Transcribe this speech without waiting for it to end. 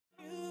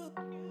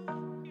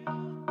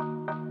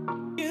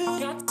You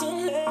got to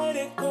let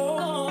it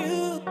go.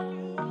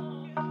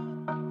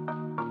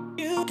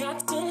 You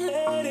got to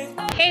let it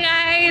go. Hey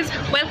guys,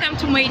 welcome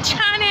to my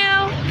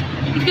channel.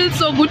 It feels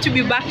so good to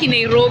be back in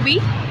Nairobi.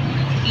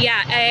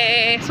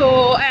 Yeah,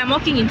 so I am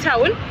walking in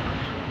town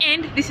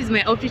and this is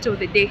my outfit of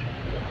the day.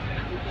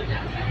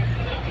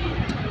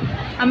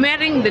 I'm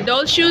wearing the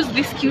doll shoes,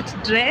 this cute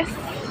dress,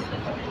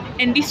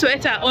 and this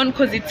sweater on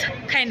because it's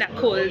kind of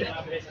cold.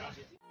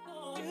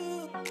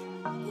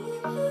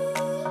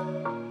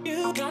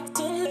 You got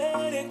to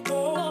let it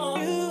go.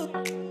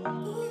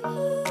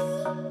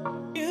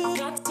 You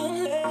got to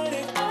let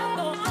it go.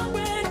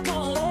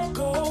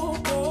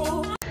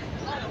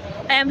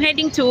 I am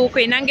heading to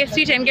Koinange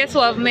Street and guess who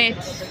I've met?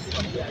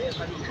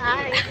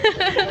 Hi.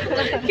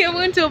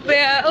 Kemuntu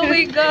Bear. Oh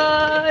my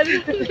god.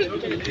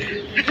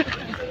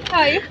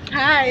 Hi.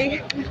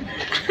 Hi.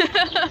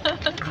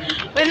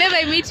 Whenever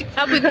I meet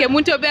up with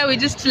Kemuntu Bear, we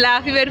just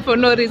laugh even for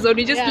no reason.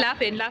 We just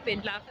laugh and laugh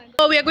and laugh.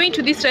 So we are going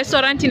to this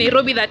restaurant in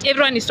Nairobi that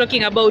everyone is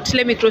talking about.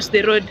 Let me cross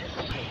the road.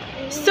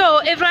 So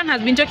everyone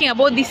has been talking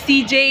about these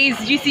CJs,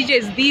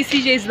 GCJs, this,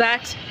 CJs,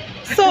 that.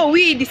 So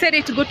we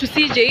decided to go to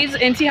CJs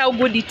and see how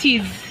good it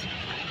is.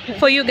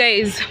 For you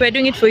guys, we're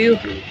doing it for you.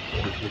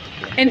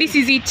 And this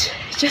is it,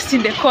 just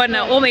in the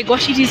corner. Oh my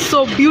gosh, it is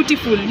so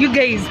beautiful, you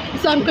guys.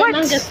 It's on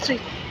Koinange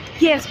Street.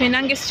 Yes,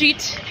 Koinange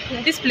Street.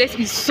 Yes. This place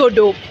is so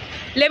dope.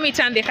 Let me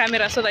turn the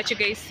camera so that you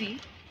guys see.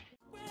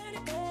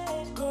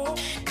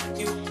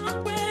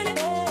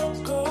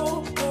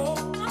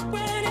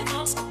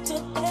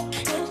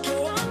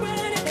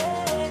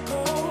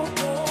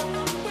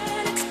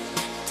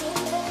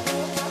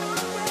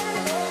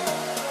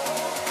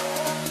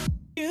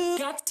 You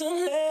got to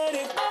let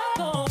it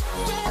go.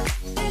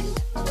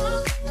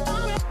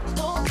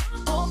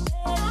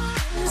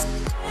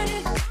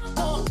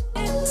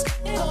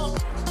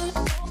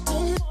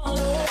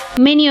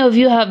 Many of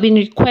you have been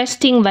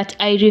requesting that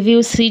I review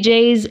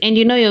CJs, and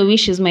you know your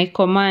wish is my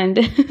command.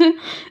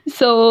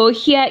 So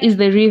here is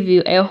the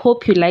review. I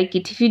hope you like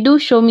it. If you do,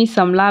 show me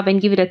some love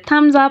and give it a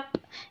thumbs up.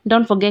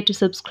 Don't forget to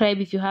subscribe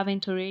if you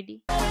haven't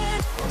already.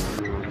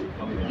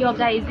 Yo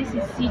guys, this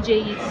is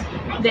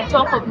CJ's, the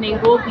talk of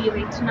Nairobi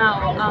right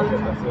now.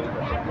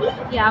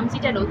 Yeah, I'm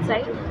seated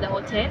outside the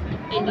hotel,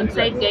 and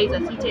inside guys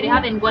are seated. I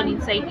haven't gone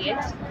inside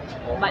yet,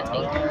 but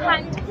I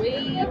can't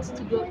wait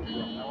to go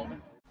in.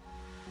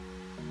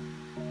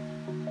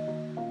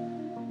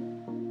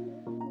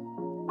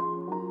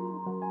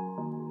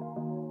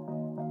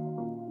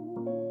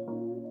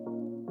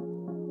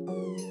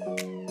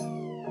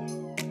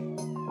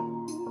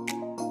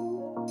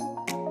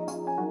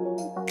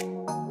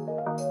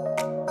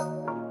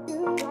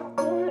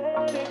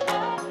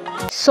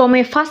 So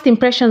my first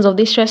impressions of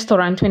this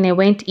restaurant when I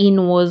went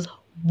in was,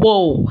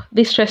 whoa,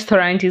 this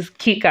restaurant is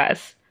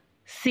kick-ass.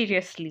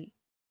 Seriously.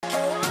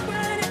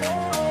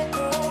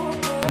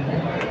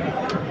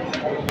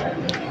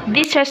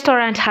 This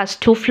restaurant has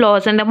 2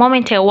 floors, and the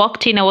moment I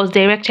walked in, I was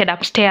directed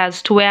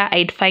upstairs to where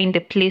I'd find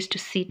a place to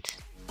sit.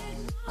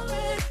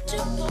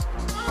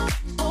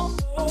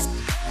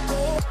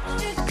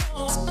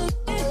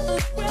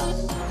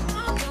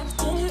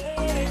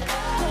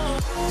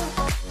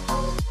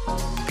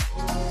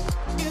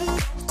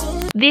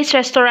 This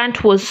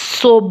restaurant was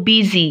so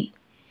busy.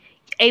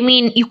 I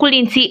mean, you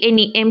couldn't see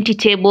any empty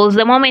tables.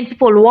 The moment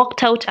people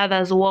walked out,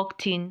 others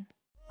walked in.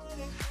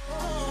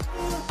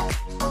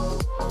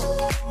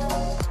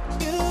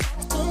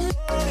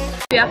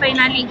 We are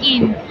finally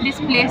in. This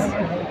place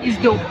is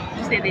dope,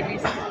 to say the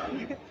least.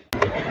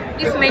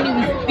 This menu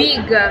is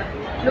big.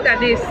 Look at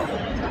this.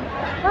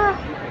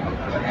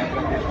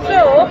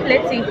 So,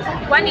 let's see.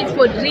 One is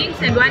for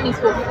drinks and one is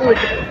for food.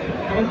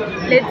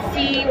 Let's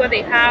see what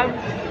they have.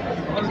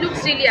 It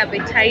looks really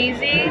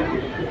appetizing.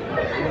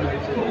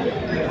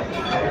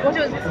 What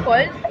was this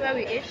called? Where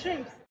we ate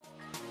shrimps.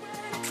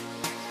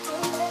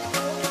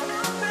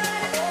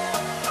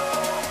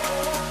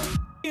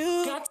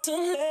 You got to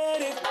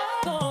let it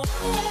go.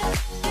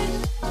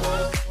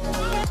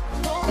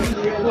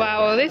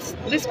 Wow,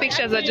 these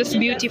pictures are just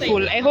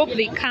beautiful. I hope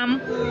they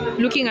come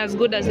looking as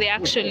good as they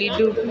actually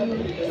do.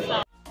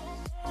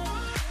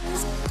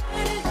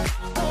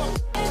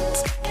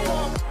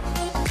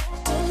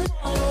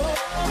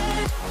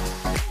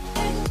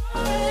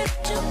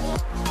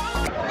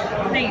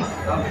 Nice.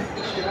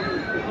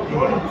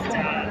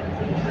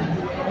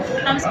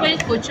 I'm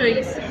spoiled for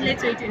choice.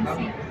 Let's wait and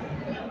see.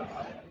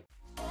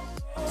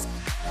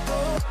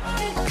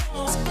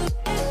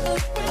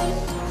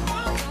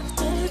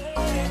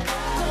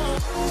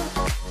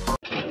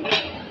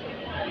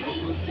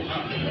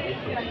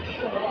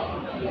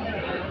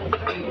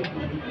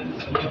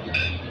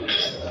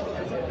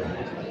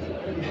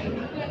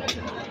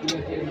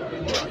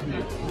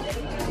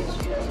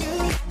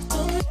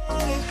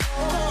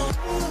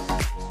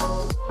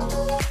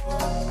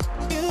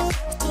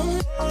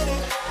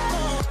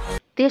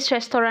 This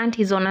restaurant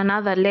is on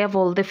another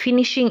level. The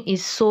finishing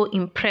is so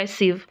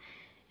impressive,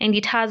 and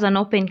it has an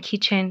open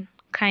kitchen,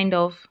 kind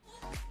of.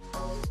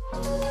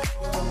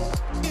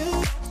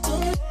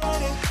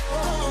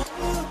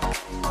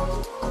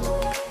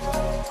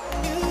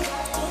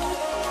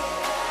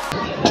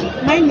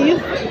 Mine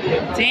is.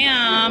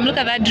 Damn, look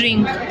at that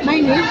drink.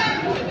 Mine is.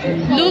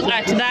 Look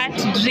at that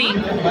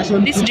drink.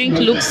 This drink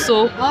looks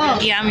so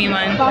yummy,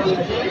 man.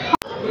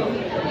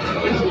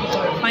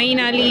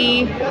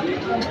 Finally.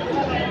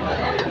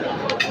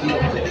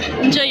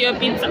 Enjoy your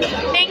pizza.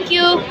 Thank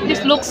you.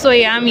 This looks so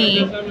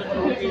yummy.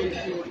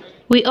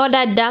 We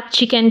ordered dark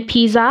chicken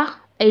pizza.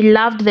 I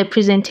loved the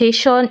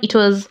presentation. It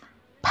was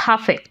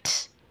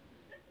perfect.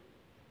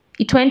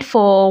 It went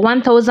for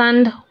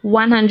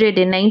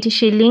 1,190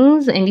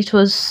 shillings and it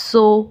was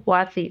so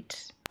worth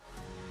it.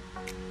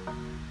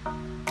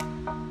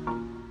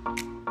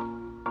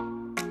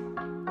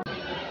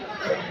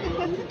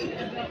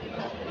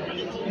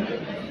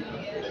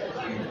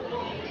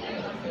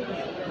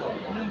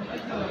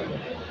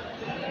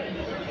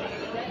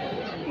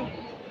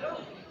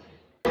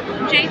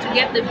 I'm trying to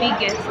get the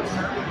biggest.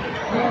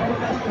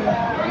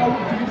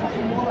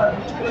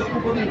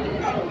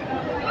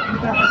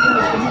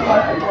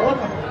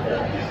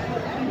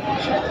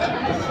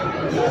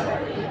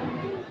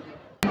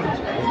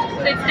 So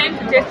it's time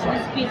to taste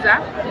this pizza.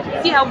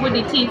 See how good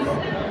it is.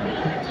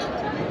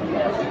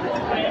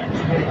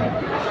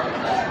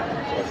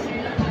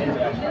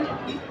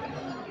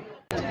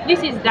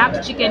 This is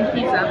dark chicken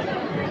pizza.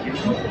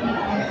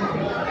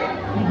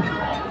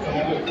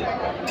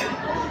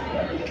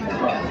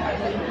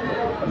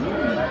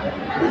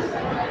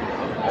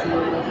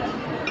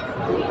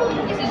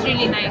 This is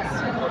really nice.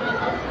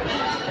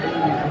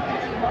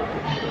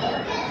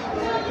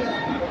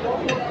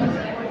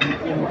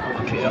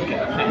 Okay.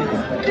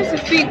 This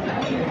is big.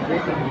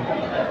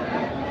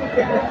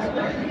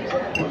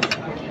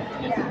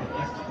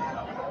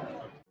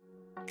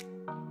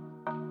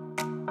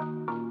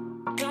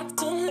 Got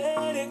to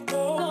let it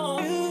go.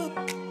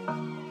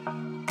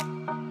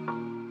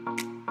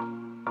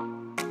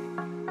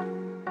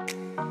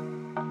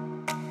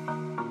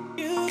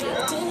 You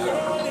got to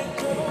let it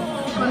go.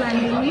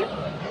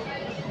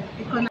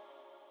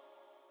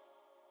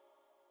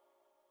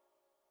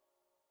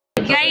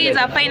 Guys,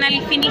 I finally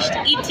finished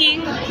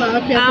eating.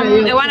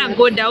 I wanna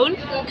go down.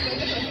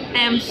 I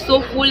am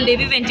so full. They've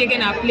even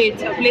taken our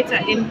plates. Our plates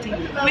are empty.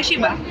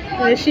 Meshiba.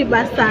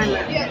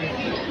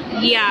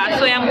 Yeah,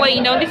 so I'm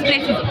going down. This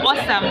place is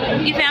awesome.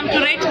 If I am to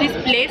rate this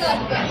place,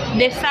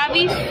 the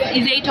service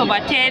is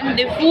 8/10,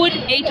 the food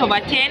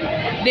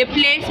 8/10, the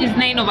place is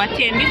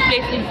 9/10. This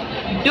place is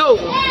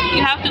dope.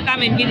 You have to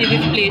come and visit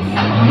this place.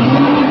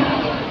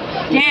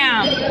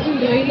 Damn,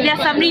 there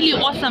are some really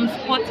awesome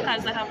sports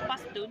cars that have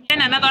passed down.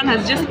 And another one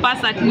has just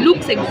passed that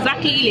looks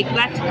exactly like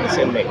that.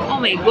 Oh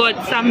my god,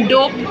 some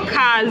dope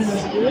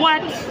cars.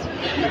 What?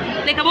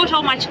 Like, about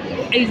how much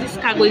is this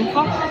car going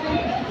for?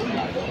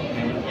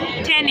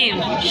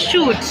 10M.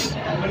 Shoot.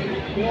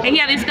 I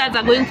hear these cars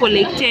are going for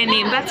like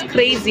 10M. That's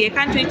crazy. I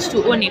can't wait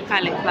to own a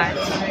car like that.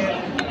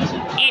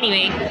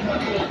 Anyway,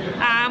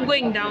 I'm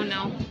going down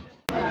now.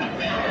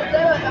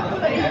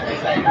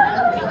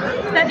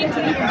 Starting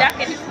to look dark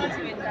and it's not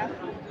even dark.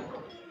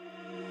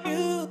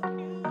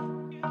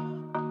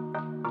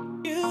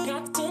 You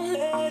got to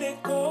let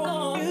it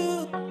go.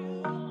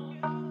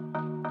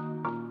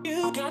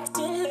 You got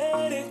to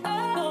let it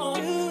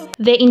go.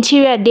 The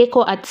interior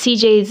decor at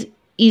CJ's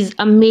is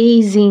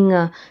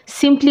amazing,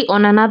 simply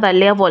on another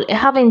level. I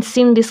haven't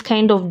seen this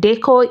kind of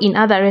decor in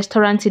other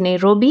restaurants in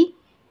Nairobi.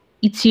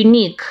 It's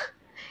unique.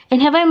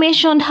 And have I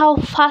mentioned how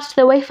fast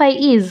the Wi-Fi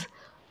is?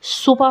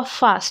 Super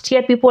fast.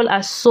 Here people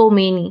are so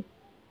many.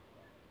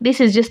 This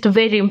is just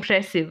very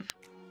impressive.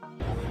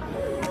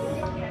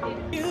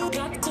 You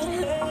got to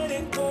let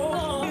it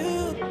go.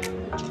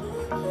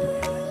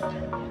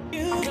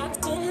 You got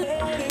to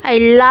let it I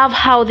love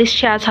how these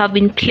chairs have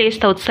been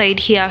placed outside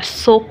here.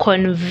 So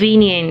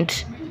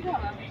convenient.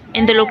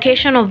 And the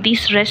location of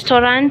this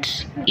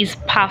restaurant is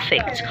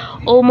perfect.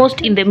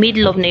 Almost in the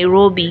middle of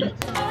Nairobi.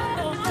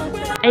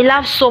 I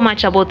love so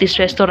much about this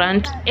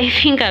restaurant. I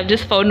think I've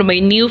just found my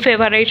new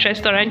favorite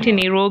restaurant in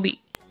Nairobi.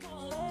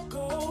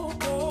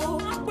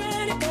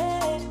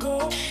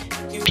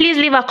 Please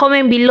leave a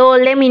comment below.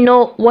 Let me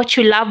know what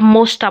you love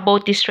most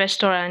about this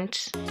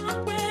restaurant.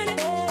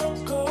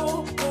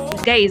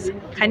 Guys,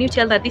 can you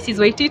tell that this is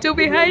Waitito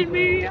behind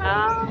me?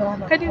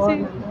 Can you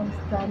see?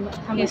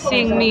 He's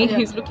seeing me.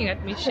 He's looking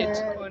at me.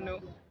 Shit. Oh no.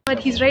 But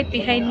he's right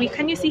behind me.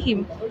 Can you see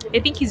him?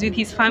 I think he's with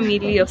his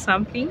family or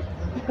something.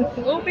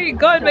 Oh my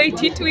god,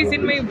 Waitito is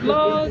in my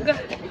vlog.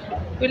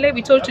 Will I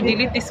be told to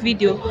delete this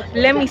video?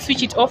 Let me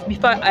switch it off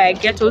before I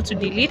get told to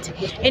delete.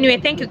 Anyway,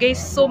 thank you guys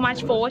so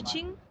much for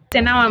watching.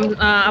 And now I'm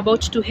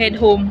about to head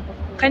home.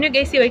 Can you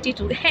guys see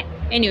Waitito?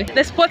 Anyway,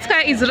 the sports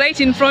car is right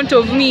in front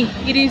of me.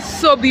 It is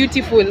so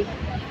beautiful.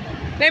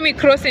 Let me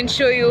cross and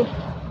show you.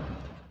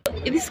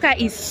 This car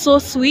is so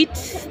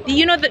sweet.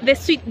 You know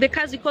the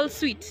cars we call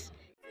sweet.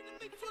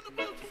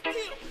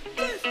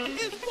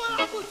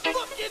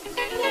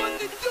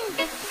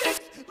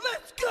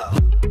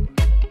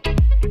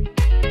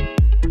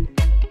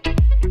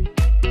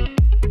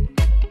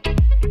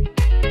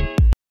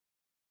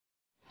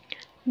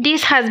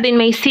 This has been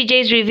my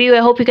CJ's review.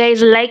 I hope you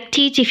guys liked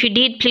it. If you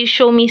did, please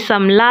show me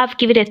some love,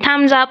 give it a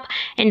thumbs up,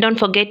 and don't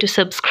forget to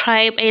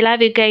subscribe. I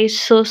love you guys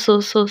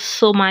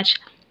so much.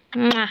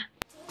 Mwah.